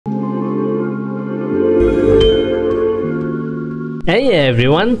Hey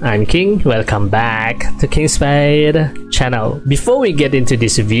everyone, I'm King. Welcome back to Kingspade channel. Before we get into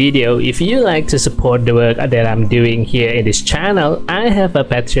this video, if you like to support the work that I'm doing here in this channel, I have a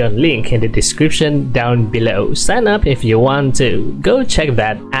Patreon link in the description down below. Sign up if you want to. Go check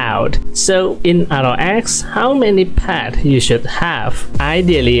that out. So in ROX, how many pet you should have?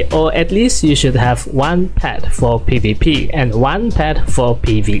 Ideally, or at least you should have one pet for PvP and one pet for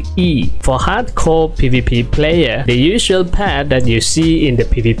PvE. For hardcore PvP player, the usual pet that you see in the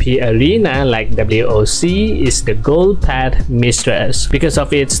PvP arena like WOC is the gold pet Mistress because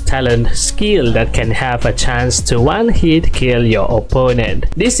of its talent skill that can have a chance to one-hit kill your opponent.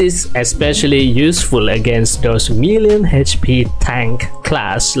 This is especially useful against those million HP tank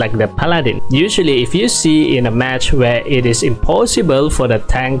class like the Paladin. Usually if you see in a match where it is impossible for the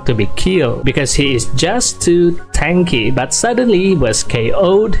tank to be killed because he is just too tanky but suddenly was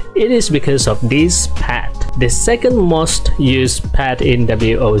KO'd, it is because of this pet. The second most used pet in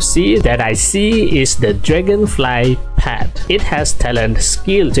WOC that I see is the Dragonfly pet. It has talent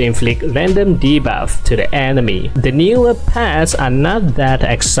skill to inflict random debuff to the enemy. The newer pets are not that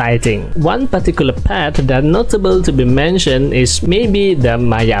exciting. One particular pet that notable to be mentioned is maybe the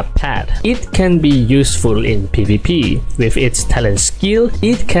Maya pet. It can be useful in PvP. With its talent skill,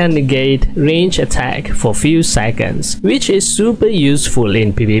 it can negate range attack for few seconds, which is super useful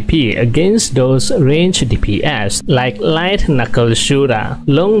in PvP against those range DPS like Light Knuckle Shooter,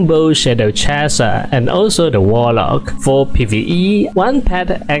 Longbow Shadow Chaser, and also the Warlock. For PvE, one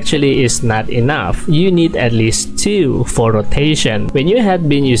pet actually is not enough. You need at least two for rotation. When you have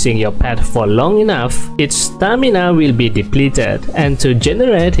been using your pet for long enough, its stamina will be depleted, and to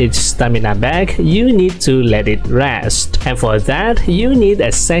generate its stamina back, you need to let it rest. And for that, you need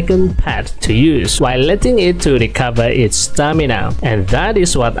a second pet to use while letting it to recover its stamina. And that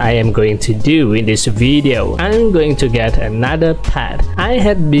is what I am going to do in this video. I'm going to get another pet. I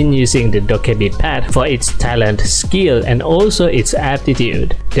had been using the Dokebi pet for its talent skill and also its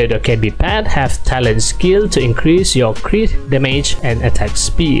aptitude. The Dokebi pet have talent skill to increase your crit damage and attack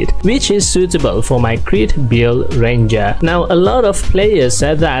speed, which is suitable for my crit build ranger. Now a lot of players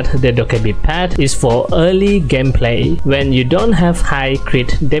said that the Dokebi pet is for early gameplay when you don't have high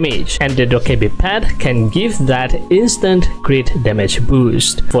crit damage, and the Dokebi pet can give that instant crit damage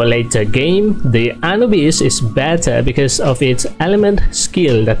boost. For later game, the Anubis is better because of its element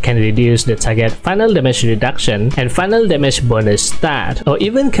skill that can reduce the target final damage reduction and final damage bonus stat, or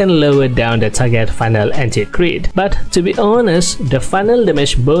even can lower down the target final anti-crit. But to be honest, the final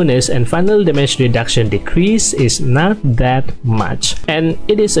damage bonus and final damage reduction decrease is not that much, and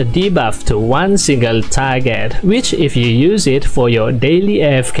it is a debuff to one single target, which if you use it for your daily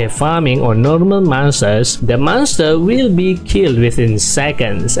AFK farming or normal monsters, the monster will be killed within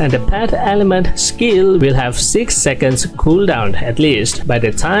seconds, and the pet element skill will have 6 seconds cooldown at least. By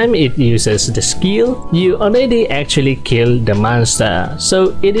the time it uses the skill, you already actually kill the monster.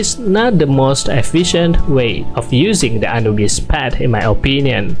 So it is not the most efficient way of using the Anubis pet in my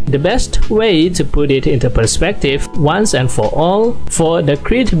opinion. The best way to put it into perspective once and for all, for the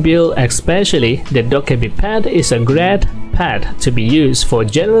crit build especially, the Dokebi pet is a great pet to be used for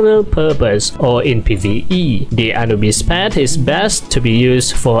general purpose or in PvE. The Anubis pet is best to be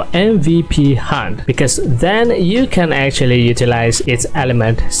used for MVP hunt because then you can actually utilize its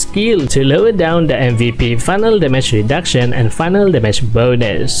element skill to lower down the MVP final damage reduction and final damage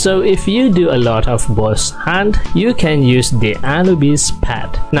bonus. So if you do a lot of boss hunt, you can use the Anubis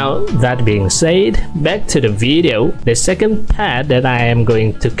pet. Now that being said, back to the video. The second pet that I am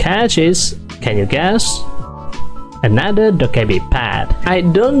going to catch is, can you guess? Another Dokebi pet. I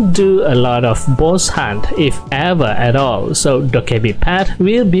don't do a lot of boss hunt if ever at all, so Dokebi pet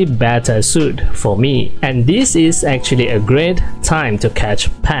will be better suited for me. And this is actually a great time to catch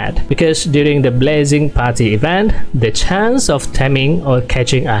pet because during the Blazing Party event, the chance of taming or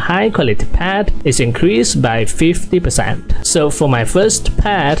catching a high quality pet is increased by 50%. So for my first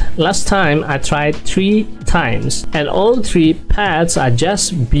pet, last time I tried 3 times and all 3 pets are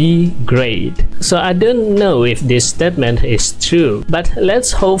just B grade. So I don't know if this statement is true, but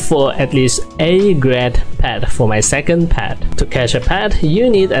let's hope for at least A grade pet for my second pet. To catch a pet, you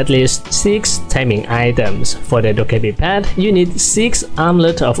need at least 6 taming items. For the Dokebi pet, you need 6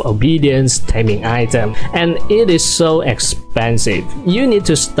 Amulet of Obedience taming item, and it is so expensive. You need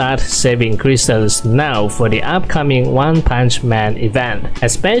to start saving crystals now for the upcoming One Punch Man event,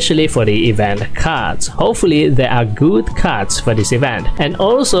 especially for the event cards. Hopefully there are good cards for this event, and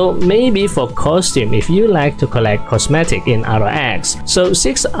also maybe for costume if you like to collect cosmetic in ROX. So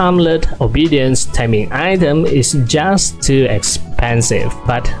 6 Amulet Obedience taming item is just too expensive expensive,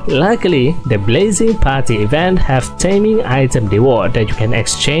 but luckily the Blazing Party event have taming item reward that you can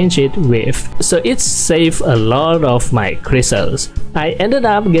exchange it with, so it saved a lot of my crystals. I ended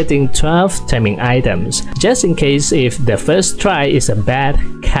up getting 12 taming items, just in case if the first try is a bad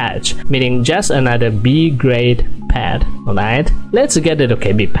catch, meaning just another B grade pet. Alright, let's get the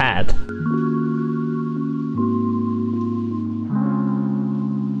Dokebi pet.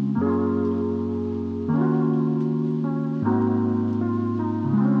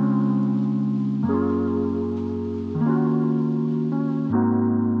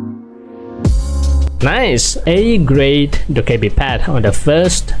 Nice! A grade Dokebi pet on the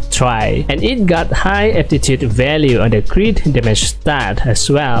first try, and it got high aptitude value on the crit damage stat as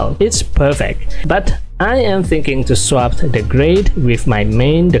well. It's perfect, but I am thinking to swap the grade with my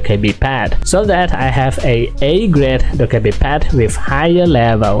main Dokebi pet so that I have a grade Dokebi pet with higher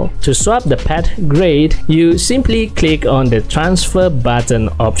level. To swap the pet grade, you simply click on the transfer button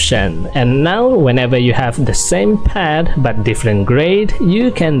option, and now whenever you have the same pet but different grade,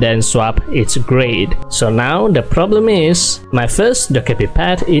 you can then swap its grade. So now the problem is, my first Dokebi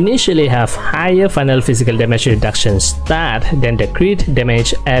pet initially have higher final physical damage reduction stat than the crit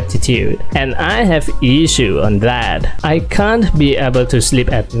damage aptitude, and I have issue on that. I can't be able to sleep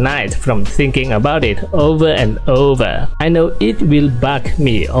at night from thinking about it over and over. I know it will bug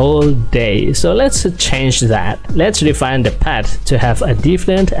me all day, so let's change that. Let's refine the pet to have a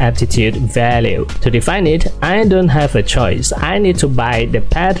different aptitude value. To define it, I don't have a choice. I need to buy the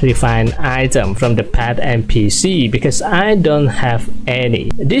pet refine item from the pet NPC because I don't have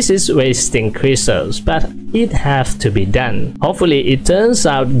any. This is wasting crystals, but it has to be done. Hopefully it turns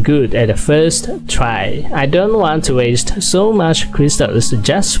out good at the first try. I don't want to waste so much crystals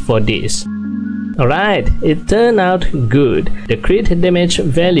just for this. Alright, it turned out good. The crit damage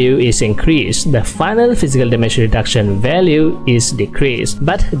value is increased, the final physical damage reduction value is decreased,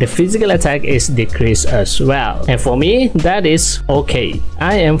 but the physical attack is decreased as well. And for me, that is okay.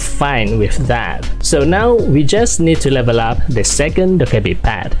 I am fine with that. So now we just need to level up the second Dokebi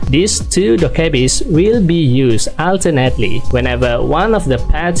pet. These two Dokebis will be used alternately whenever one of the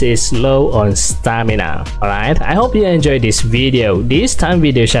pets is low on stamina. Alright, I hope you enjoyed this video. This time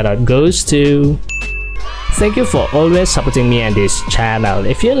video shoutout goes to... Thank you for always supporting me and this channel.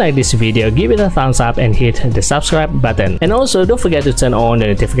 If you like this video, give it a thumbs up and hit the subscribe button. And also don't forget to turn on the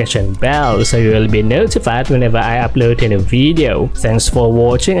notification bell so you will be notified whenever I upload a new video. Thanks for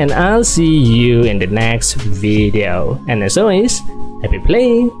watching, and I'll see you in the next video. And as always, happy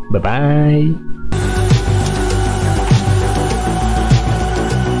playing. Bye bye.